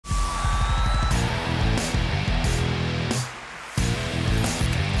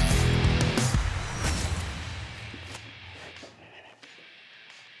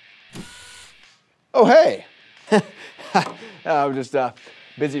Oh, hey. I was just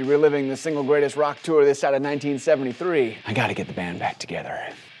busy reliving the single greatest rock tour this side of 1973. I gotta get the band back together.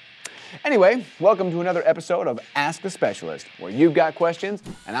 Anyway, welcome to another episode of Ask the Specialist, where you've got questions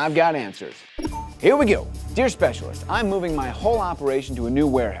and I've got answers. Here we go. Dear Specialist, I'm moving my whole operation to a new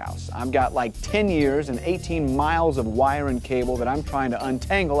warehouse. I've got like 10 years and 18 miles of wire and cable that I'm trying to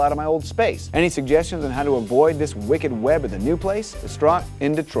untangle out of my old space. Any suggestions on how to avoid this wicked web at the new place? Distraught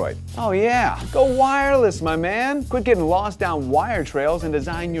in Detroit. Oh yeah, go wireless, my man. Quit getting lost down wire trails and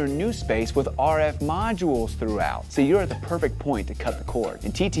design your new space with RF modules throughout. See, you're at the perfect point to cut the cord,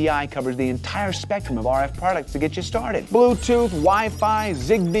 and TTI covers the entire spectrum of RF products to get you started. Bluetooth, Wi-Fi,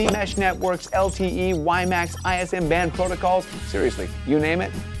 Zigbee, mesh networks, LTE, WiMAX, ISM band protocols. Seriously, you name it,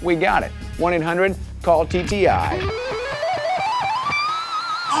 we got it. 1-800-CALL-TTI.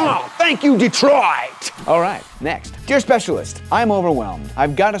 Oh, thank you, Detroit! All right, next. Dear Specialist, I'm overwhelmed.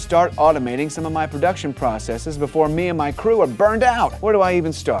 I've got to start automating some of my production processes before me and my crew are burned out. Where do I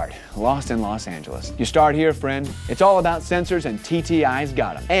even start? Lost in Los Angeles. You start here, friend. It's all about sensors, and TTI's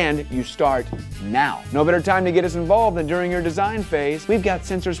got them. And you start now. No better time to get us involved than during your design phase. We've got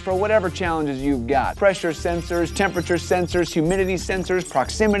sensors for whatever challenges you've got. Pressure sensors, temperature sensors, humidity sensors,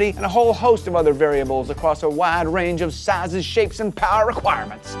 proximity, and a whole host of other variables across a wide range of sizes, shapes, and power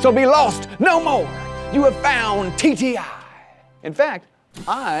requirements. So be lost no more. You have found TTI. In fact,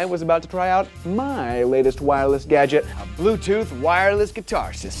 I was about to try out my latest wireless gadget, a Bluetooth wireless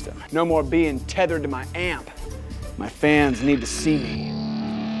guitar system. No more being tethered to my amp. My fans need to see me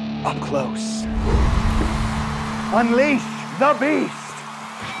up close. Unleash the beast!